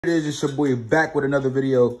It is, it's your boy back with another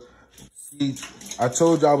video. See, I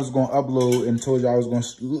told you I was going to upload and told you I was going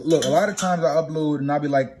to... Look, a lot of times I upload and I'll be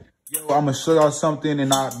like, yo, I'm going to show y'all something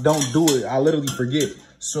and I don't do it. I literally forget.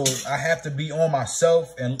 So I have to be on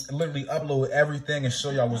myself and literally upload everything and show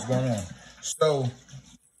y'all what's going on. So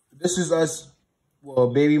this is us,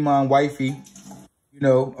 well, baby mom, wifey. You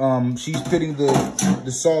know, she's putting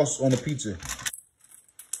the sauce on the pizza.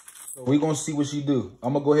 So we're going to see what she do.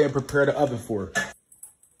 I'm going to go ahead and prepare the oven for her.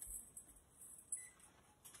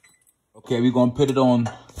 Okay, we're going to put it on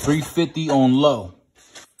 350 on low.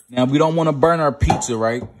 Now, we don't want to burn our pizza,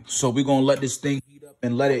 right? So we're going to let this thing heat up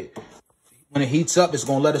and let it, when it heats up, it's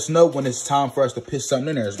going to let us know when it's time for us to put something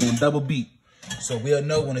in there. It's going to double beat. So we'll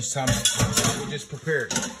know when it's time to just prepare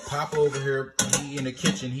it. Papa over here, he in the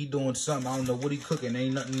kitchen, he doing something. I don't know what he cooking. There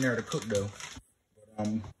ain't nothing in there to cook, though. But,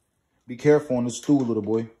 be careful on the stool, little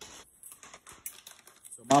boy.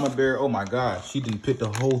 So Mama Bear, oh my God, she didn't put the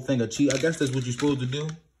whole thing of cheese. I guess that's what you're supposed to do.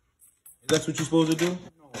 That's what you're supposed to do?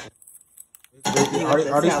 No.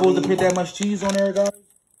 Are they supposed to put that much cheese on there, guys?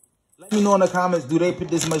 Let me know in the comments, do they put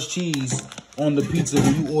this much cheese on the pizza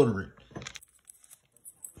when you order it?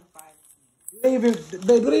 Do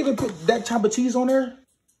they even put that type of cheese on there?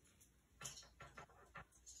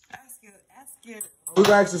 Ask it. We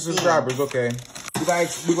gonna ask the subscribers, okay. We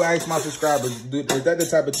gonna ask my subscribers, is that the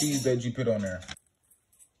type of cheese that you put on there?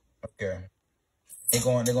 Okay. They're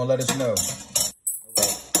gonna let us know.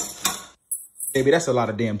 Baby, that's a lot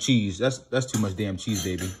of damn cheese. That's too much damn cheese,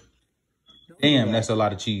 baby. Damn, that's a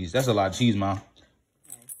lot of cheese. That's a lot of cheese, Mom.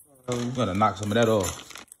 Okay, I'm gonna knock some of that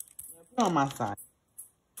off. Yeah, put on my side.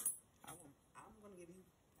 I'm gonna give you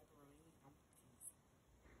pepperoni.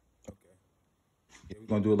 Okay. Yeah, we're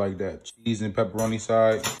gonna do it like that. Cheese and pepperoni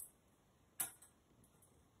side.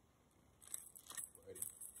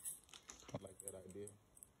 I like that idea.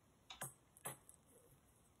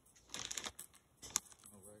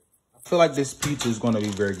 I feel like this pizza is going to be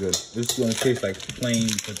very good. It's going to taste like plain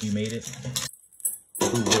because you made it.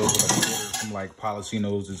 Some like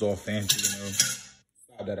Policinos is all fancy, you know.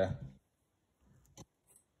 Stop that.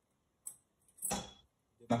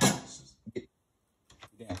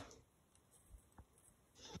 Get down.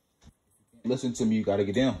 Listen to me, you got to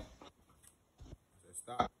get down.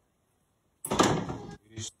 Stop.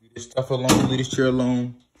 Leave this stuff alone. Leave this chair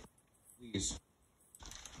alone. Please.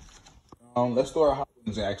 Let's throw our hot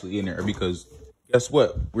wings actually in there because guess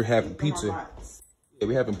what? We're having pizza. Yeah,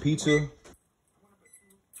 we're having pizza.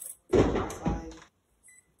 We're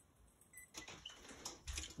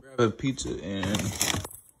having pizza and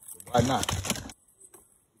why not?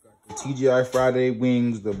 We got the TGI Friday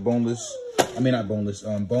wings, the boneless. I mean not boneless,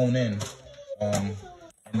 bone in. And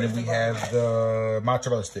then we have the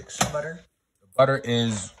mozzarella sticks. Butter. The butter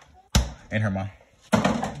is in her mouth.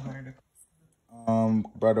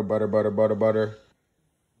 Butter.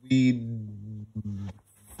 We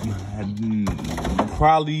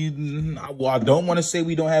probably, well, I don't want to say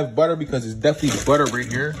we don't have butter because it's definitely butter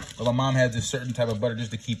right here. But my mom has a certain type of butter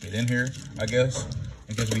just to keep it in here, I guess,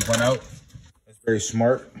 in case we run out. That's very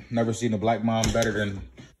smart. Never seen a black mom better than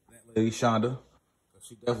that lady Shonda.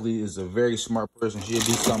 She definitely is a very smart person. She'll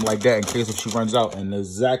do something like that in case if she runs out, and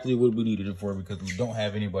exactly what we needed it for because we don't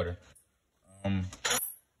have any butter.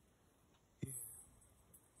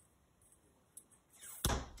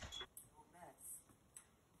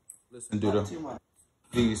 Listen, dude,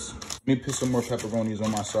 please, let me put some more pepperonis on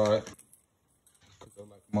my side. Because I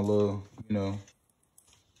like my little, you know.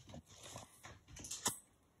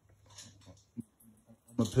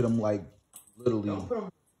 I'm going to put them like literally.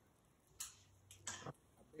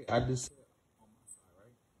 I just said on my side,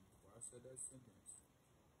 right? Before I said that sentence,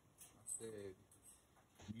 I said,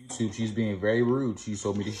 YouTube, she's being very rude. She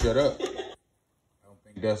told me to shut up. I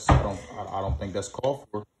don't think that's called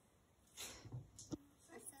for.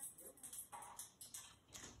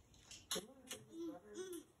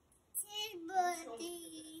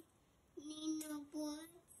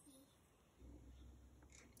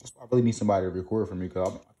 I really need somebody to record for me because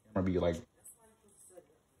I can't remember you like.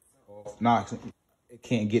 Nah, it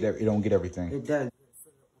can't get. It don't get everything. It does.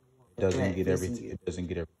 It doesn't get everything. It doesn't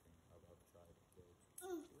get everything.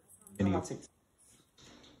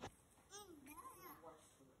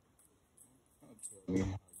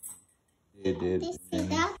 It did.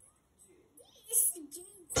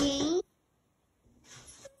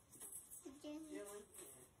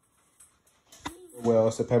 Well,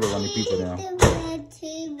 it's a pepperoni pizza now.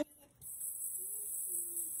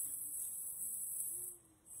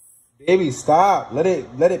 Baby, stop. Let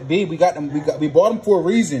it be. We got them. We bought them for a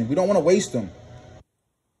reason. We don't want to waste them.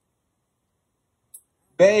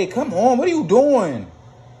 Babe, come on. What are you doing?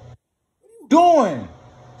 What are you doing?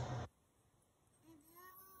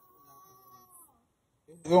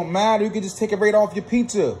 It don't matter. You can just take it right off your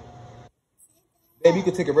pizza. Baby, you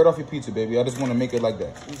can take it right off your pizza, baby. I just want to make it like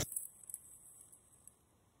that.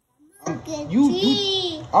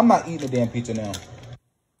 I'm not eating the damn pizza now.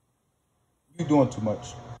 You're doing too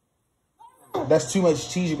much. That's too much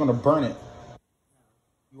cheese. You're going to burn it.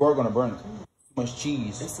 You are going to burn it. Too much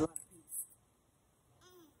cheese.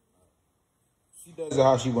 She does it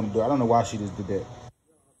how she want to do it. I don't know why she just did that.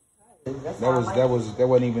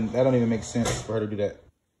 That don't even make sense for her to do that.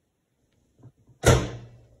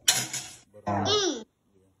 But,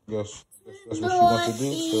 yes, that's what she wants to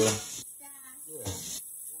do. So, yeah.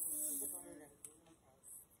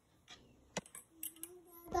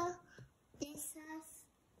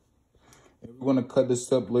 We're gonna cut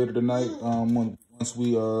this up later tonight. Once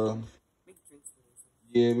we yeah,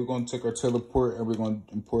 we're gonna take our teleport and we're gonna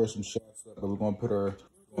pour some shots up. But we're gonna put our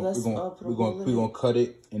we're gonna cut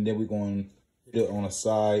it and then we're gonna put it on the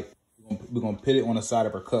side. We're gonna put it on the side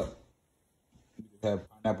of our cup. We have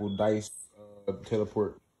pineapple dice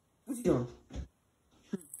teleport. What you doing?